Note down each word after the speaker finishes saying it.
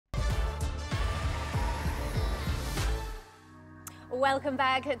welcome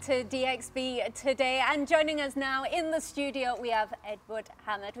back to DXB today. And joining us now in the studio, we have Edward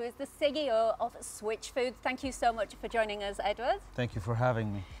Hamod, who is the CEO of Switch Foods. Thank you so much for joining us, Edward. Thank you for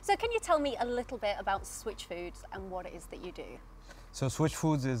having me. So can you tell me a little bit about Switch Foods and what it is that you do? So Switch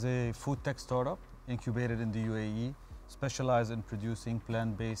Foods is a food tech startup incubated in the UAE, specialized in producing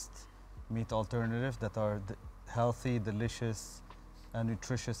plant-based meat alternatives that are healthy, delicious,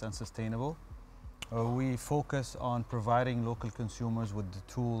 nutritious and sustainable. We focus on providing local consumers with the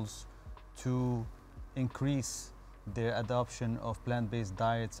tools to increase their adoption of plant-based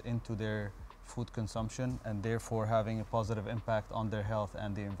diets into their food consumption and therefore having a positive impact on their health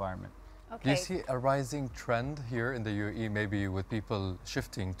and the environment. Okay. Do you see a rising trend here in the UAE, maybe with people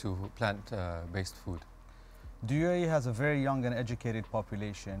shifting to plant-based food? The UAE has a very young and educated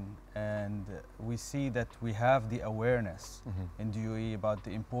population, and we see that we have the awareness in the UAE about the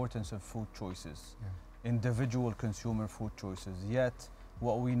importance of food choices, individual consumer food choices. Yet,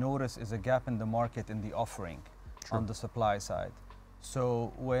 what we notice is a gap in the market in the offering on the supply side.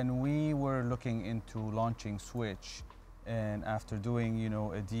 So when we were looking into launching Switch, and after doing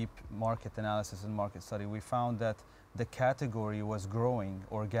a deep market analysis and market study, we found that the category was growing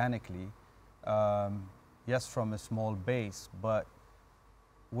organically. Yes, from a small base, but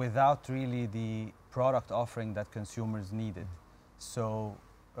without really the product offering that consumers needed. So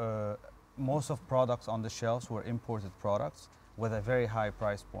most of products on the shelves were imported products with a very high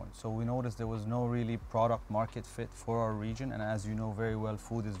price point. So we noticed there was no really product market fit for our region. And as you know very well,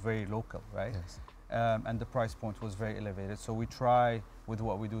 food is very local, right? Yes. And the price point was very elevated. So we try with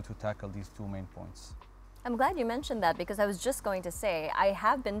what we do to tackle these two main points. I'm glad you mentioned that, because I was just going to say I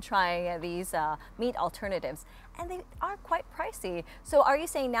have been trying these meat alternatives and they are quite pricey. So are you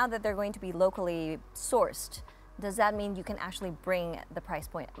saying now that they're going to be locally sourced, does that mean you can actually bring the price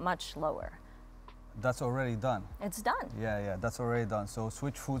point much lower? That's already done. It's done? Yeah, that's already done. So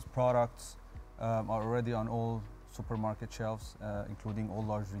Switch Foods products are already on all supermarket shelves, including all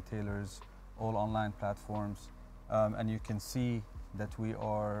large retailers, all online platforms, and you can see that we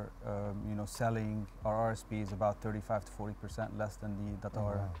are, selling our RSP is about 35 to 40% less than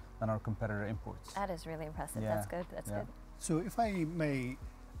our competitor imports. That is really impressive. Yeah. That's good. That's good. So if I may,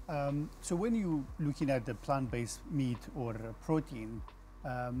 so when you're looking at the plant-based meat or protein,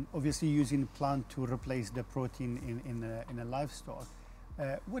 obviously using plant to replace the protein in a livestock,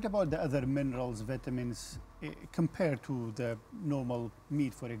 what about the other minerals, vitamins, compared to the normal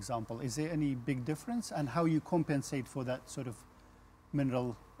meat, for example? Is there any big difference, and how you compensate for that sort of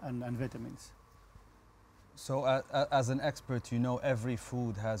mineral and vitamins? So as an expert, every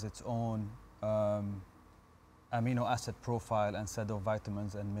food has its own amino acid profile and set of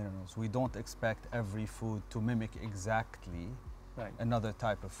vitamins and minerals. We don't expect every food to mimic exactly another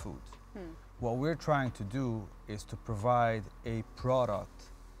type of food. What we're trying to do is to provide a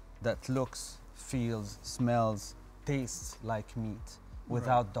product that looks, feels, smells, tastes like meat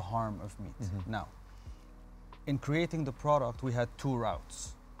without the harm of meat. Now, in creating the product, we had two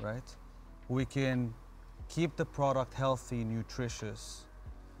routes, right? We can keep the product healthy, nutritious,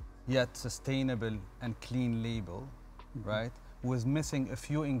 yet sustainable and clean label, right? With missing a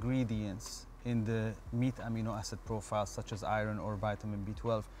few ingredients in the meat amino acid profile, such as iron or vitamin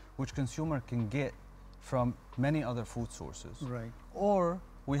B12, which consumer can get from many other food sources. Right. Or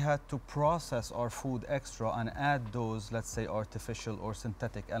we had to process our food extra and add those, let's say, artificial or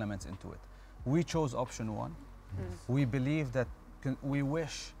synthetic elements into it. We chose option one. We believe that we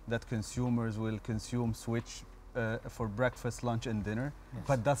wish that consumers will consume Switch for breakfast, lunch, and dinner,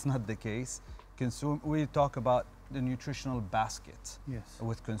 but that's not the case. We talk about the nutritional basket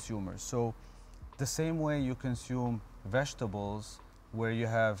with consumers. So the same way you consume vegetables where you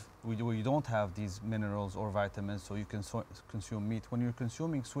don't have these minerals or vitamins, so you can consume meat. When you're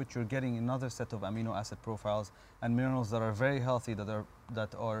consuming Switch, you're getting another set of amino acid profiles and minerals that are very healthy,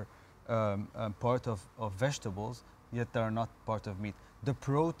 that are part of vegetables, yet they are not part of meat. The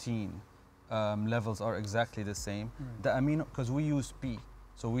protein levels are exactly the same. The amino, because we use pea,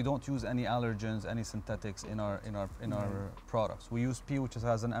 so we don't use any allergens, any synthetics in our products. We use pea, which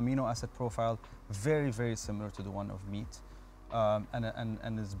has an amino acid profile very, very similar to the one of meat,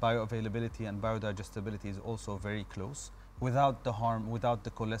 and its bioavailability and biodigestibility is also very close, without the harm, without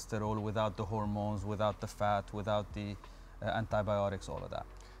the cholesterol, without the hormones, without the fat, without the antibiotics, all of that.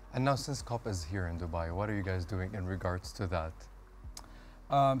 And now, since COP is here in Dubai, what are you guys doing in regards to that?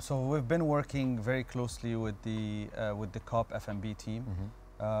 So we've been working very closely with the COP F&B team.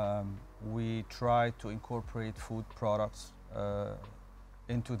 We try to incorporate food products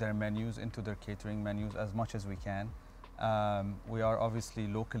into their menus, into their catering menus as much as we can. We are obviously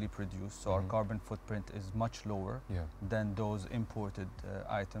locally produced, so our carbon footprint is much lower than those imported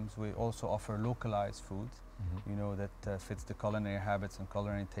items. We also offer localized food, you know, that fits the culinary habits and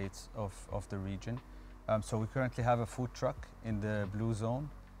culinary tastes of the region. So we currently have a food truck in the Blue Zone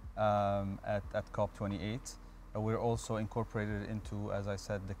at COP28. We're also incorporated into, as I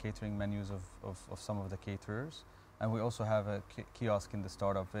said, the catering menus of some of the caterers. And we also have a kiosk in the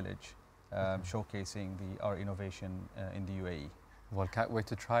Startup Village showcasing our innovation in the UAE. Well, can't wait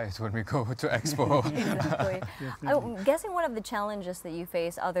to try it when we go to Expo. Exactly. I'm guessing one of the challenges that you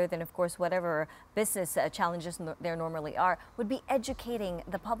face, other than, of course, whatever business challenges there normally are, would be educating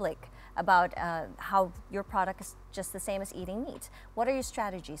the public about how your product is just the same as eating meat. What are your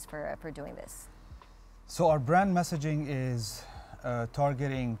strategies for doing this? So our brand messaging is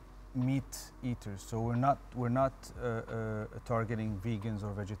targeting meat eaters. So we're not targeting vegans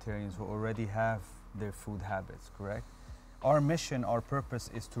or vegetarians who already have their food habits, correct? Our mission, our purpose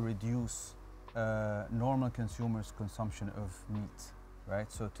is to reduce normal consumers' consumption of meat,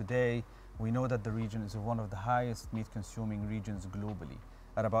 right? So today, we know that the region is one of the highest meat-consuming regions globally,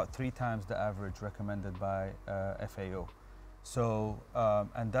 at about 3 times the average recommended by FAO. So,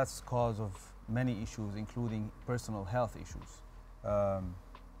 and that's cause of many issues, including personal health issues,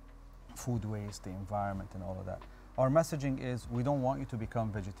 food waste, the environment, and all of that. Our messaging is, we don't want you to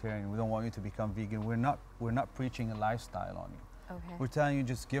become vegetarian, we don't want you to become vegan. We're not preaching a lifestyle on you. Okay. We're telling you,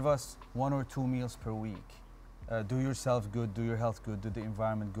 just give us 1 or 2 meals per week. Do yourself good, do your health good, do the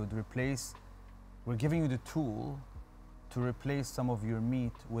environment good. We're giving you the tool to replace some of your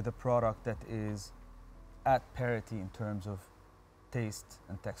meat with a product that is at parity in terms of taste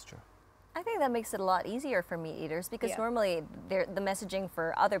and texture. I think that makes it a lot easier for meat eaters, because normally the messaging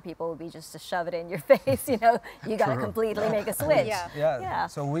for other people would be just to shove it in your face, you know, you got to completely make a switch. Yeah.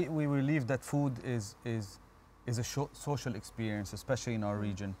 So we believe that food is a social experience, especially in our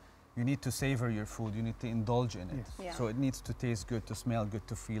region. You need to savor your food, you need to indulge in it. Yeah. So it needs to taste good, to smell good,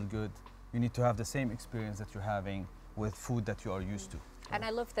 to feel good. You need to have the same experience that you're having with food that you are used to. And I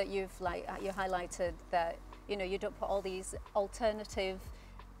love that you highlighted that, you know, you don't put all these alternative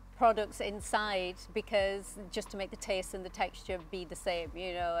products inside, because just to make the taste and the texture be the same,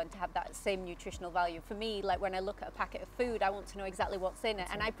 you know, and to have that same nutritional value. For me, like when I look at a packet of food, I want to know exactly what's in it,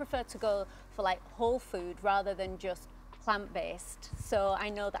 and I prefer to go for like whole food rather than just plant-based, so I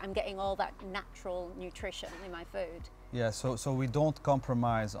know that I'm getting all that natural nutrition in my food. Yeah, so we don't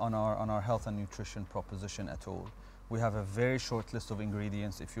compromise on our health and nutrition proposition at all. We have a very short list of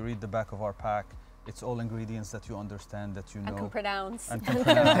ingredients. If you read the back of our pack, it's all ingredients that you understand, that you know. And can pronounce. And can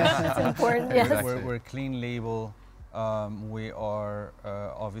pronounce. That's important, yes. We're clean label. We are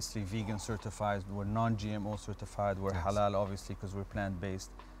obviously vegan certified. We're non-GMO certified. We're halal, obviously, because we're plant-based.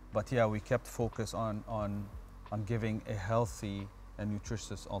 But yeah, we kept focus on giving a healthy and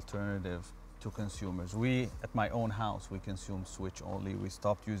nutritious alternative to consumers. We, at my own house, we consume switch only. We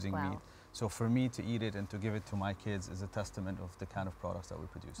stopped using meat. So for me to eat it and to give it to my kids is a testament of the kind of products that we're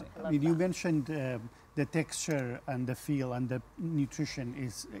producing. You mentioned the texture and the feel and the nutrition,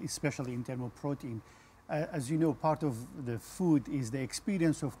 is especially in terms of protein. As you know, part of the food is the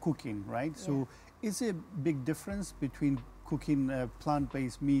experience of cooking, right? Yeah. So is there a big difference between cooking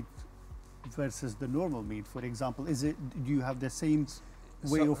plant-based meat versus the normal meat, for example? Do you have the same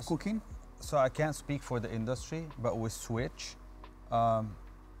way of cooking? So I can't speak for the industry, but with Switch,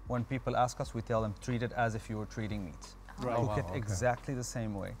 when people ask us, we tell them, treat it as if you were treating meat. Right. Cook it exactly the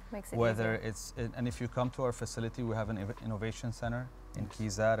same way. Makes it Whether easier. and if you come to our facility, we have an innovation center in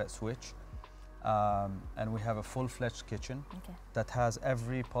Kizar at Switch. And we have a full-fledged kitchen that has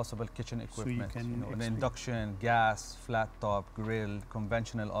every possible kitchen equipment. So you know, an induction, gas, flat top, grill,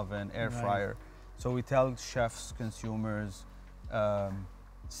 conventional oven, air fryer. So we tell chefs, consumers,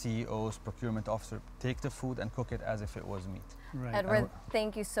 CEOs, procurement officers, take the food and cook it as if it was meat. Right. Edward,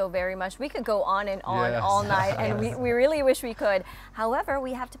 thank you so very much. We could go on and on all night, and we really wish we could. However,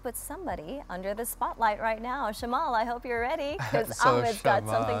 we have to put somebody under the spotlight right now. Shamal, I hope you're ready, because Ahmed's got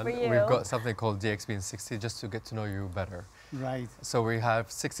something for you. We've got something called DXB in 60, just to get to know you better. Right. So we have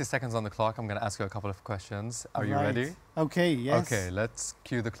 60 seconds on the clock. I'm going to ask you a couple of questions. Are you ready? Okay, yes. Okay, let's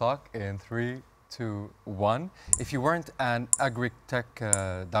cue the clock in 3, 2, 1. If you weren't an agri-tech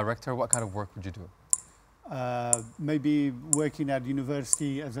director, what kind of work would you do? Maybe working at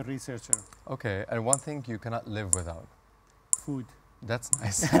university as a researcher. Okay, and one thing you cannot live without? Food. That's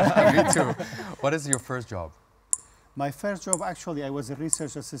nice. Me too. What is your first job? My first job, actually, I was a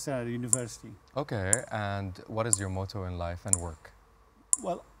research assistant at a university. Okay, and what is your motto in life and work?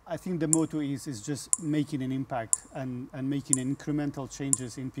 Well, I think the motto is just making an impact and making incremental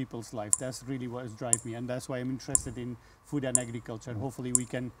changes in people's life. That's really what has driven me, and that's why I'm interested in food and agriculture. Hopefully we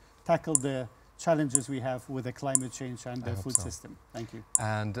can tackle the challenges we have with the climate change and the food system. Thank you.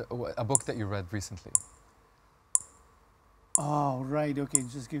 And a book that you read recently? Oh, right. Okay,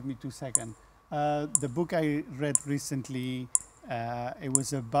 just give me 2 seconds. The book I read recently, it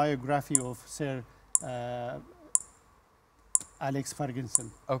was a biography of Sir Alex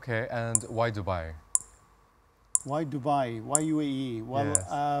Ferguson. Okay, and why Dubai? Why Dubai? Why UAE? Well,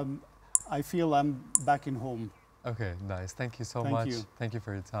 Yes. I feel I'm back in home. Okay, nice. Thank you so Thank much. you. Thank you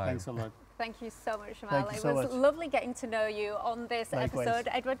for your time. Thanks a lot. Thank you so much, Thank Mal. you It so was much. lovely getting to know you on this Likewise. episode.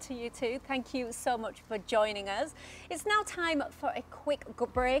 Edward, to you too. Thank you so much for joining us. It's now time for a quick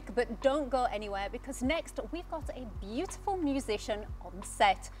break, but don't go anywhere because next we've got a beautiful musician on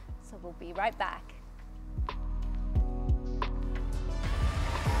set. So we'll be right back.